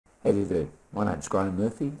How do you do? My name's Graham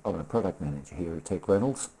Murphy. I'm a product manager here at Tech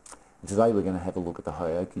Reynolds. And today we're going to have a look at the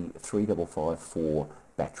Hioki 3554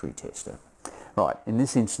 battery tester. Right, in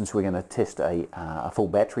this instance we're going to test a full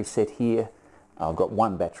battery set here. I've got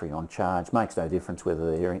one battery on charge. Makes no difference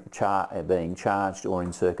whether they're being charged or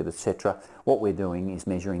in circuit, etc. What we're doing is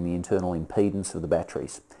measuring the internal impedance of the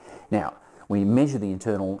batteries. Now, when you measure the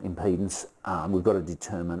internal impedance, we've got to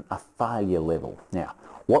determine a failure level. Now,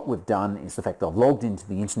 what we've done is the fact I've logged into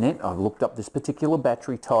the internet, I've looked up this particular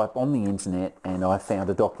battery type on the internet, and I found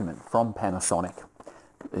a document from Panasonic.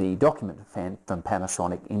 The document from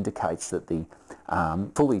Panasonic indicates that the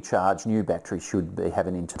fully charged new battery should have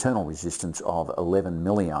an internal resistance of 11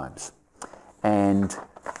 milliohms, and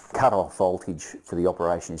cut-off voltage for the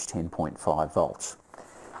operation is 10.5 volts.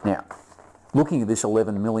 Now, looking at this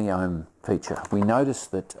 11 milliohm feature, we notice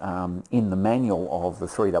that in the manual of the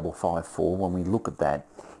 3554, when we look at that,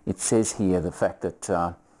 it says here the fact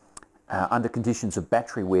that under conditions of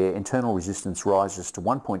battery wear, internal resistance rises to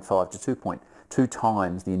 1.5 to 2.2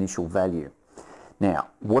 times the initial value. Now,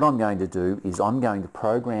 what I'm going to do is I'm going to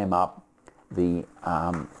program up the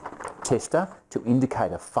tester to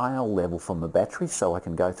indicate a fail level from the battery, so I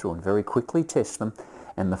can go through and very quickly test them,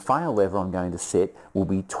 and the fail level I'm going to set will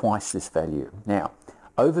be twice this value. Now,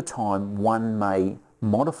 over time one may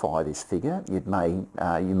modify this figure. You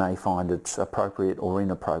may find it's appropriate or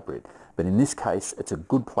inappropriate, but in this case it's a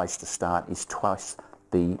good place to start, is twice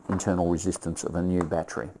the internal resistance of a new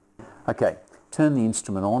battery. Okay, turn the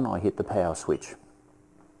instrument on. I hit the power switch.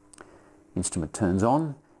 Instrument turns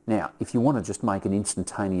on. Now, if you want to just make an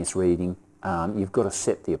instantaneous reading, you've got to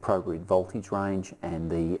set the appropriate voltage range and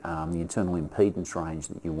the internal impedance range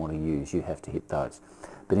that you want to use. You have to hit those.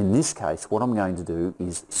 But in this case, what I'm going to do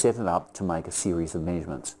is set it up to make a series of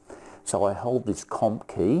measurements. So I hold this comp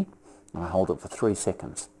key and I hold it for 3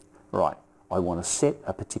 seconds. Right, I want to set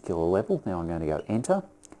a particular level. Now I'm going to go enter.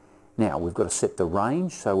 Now we've got to set the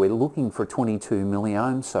range, so we're looking for 22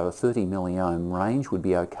 milliohms, so a 30 milliohm range would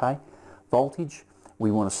be okay. Voltage,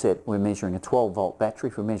 we want to set, we're measuring a 12 volt battery.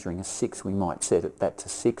 If we're measuring a 6, we might set that to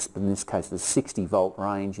 6, but in this case the 60 volt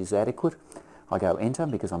range is adequate. I go enter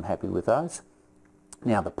because I'm happy with those.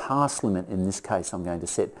 Now the pass limit in this case I'm going to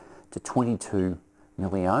set to 22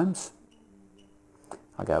 milliohms.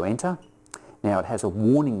 I go enter. Now it has a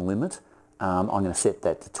warning limit. I'm going to set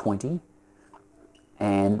that to 20.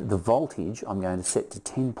 And the voltage I'm going to set to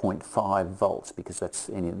 10.5 volts because that's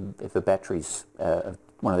if the batteries,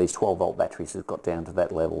 one of these 12 volt batteries has got down to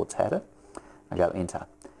that level, it's had it. I go enter.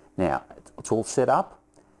 Now it's all set up.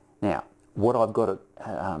 Now what I've got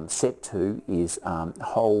it set to is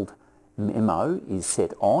hold memo is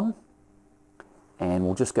set on, and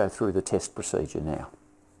we'll just go through the test procedure now.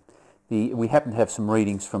 We happen to have some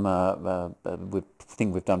readings from a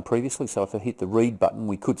thing we've done previously, so if I hit the read button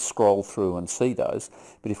we could scroll through and see those,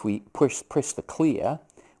 but if we press the clear,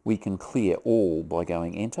 we can clear all by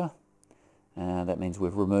going enter. That means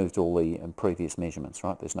we've removed all the previous measurements,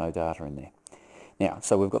 right? There's no data in there. Now,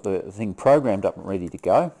 so we've got the thing programmed up and ready to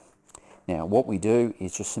go. Now what we do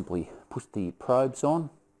is just simply put the probes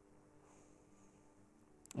on,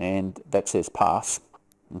 and that says pass,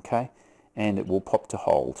 okay, and it will pop to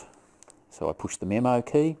hold. So I push the memo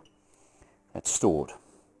key, that's stored.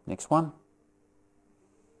 Next one,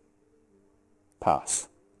 pass.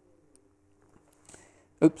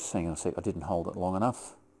 Oops, hang on a sec, I didn't hold it long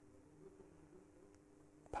enough.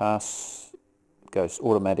 Pass goes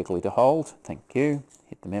automatically to hold, thank you.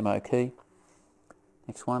 Hit the memo key.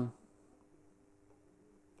 Next one.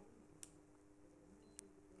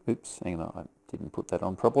 Oops, hang on, I didn't put that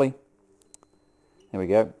on properly. There we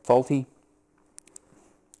go, faulty.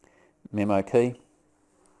 Memo key.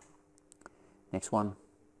 Next one.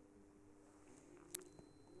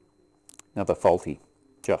 Another faulty.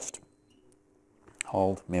 Just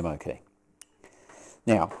hold memo key.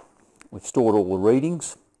 Now, we've stored all the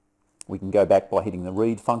readings. We can go back by hitting the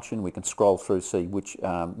read function. We can scroll through, see what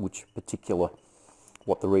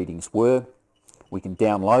the readings were. We can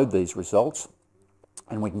download these results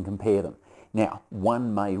and we can compare them. Now,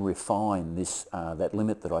 one may refine this that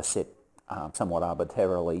limit that I set somewhat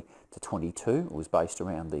arbitrarily to 22. It was based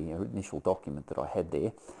around the initial document that I had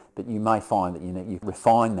there, but you may find that you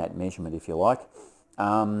refine that measurement if you like,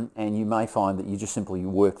 and you may find that you just simply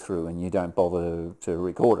work through and you don't bother to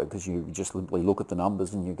record it because you just simply look at the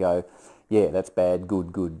numbers and you go, yeah, that's bad,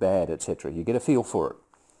 good, good, bad, etc. You get a feel for it.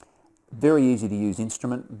 Very easy to use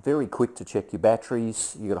instrument, very quick to check your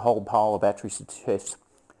batteries. You've got a whole pile of batteries to test.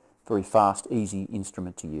 Very fast, easy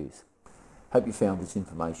instrument to use. Hope you found this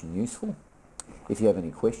information useful. If you have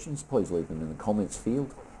any questions, please leave them in the comments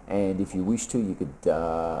field, And if you wish to, you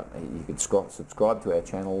could subscribe to our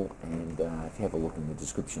channel, and if you have a look in the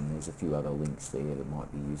description, there's a few other links there that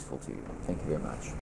might be useful to you. Thank you very much.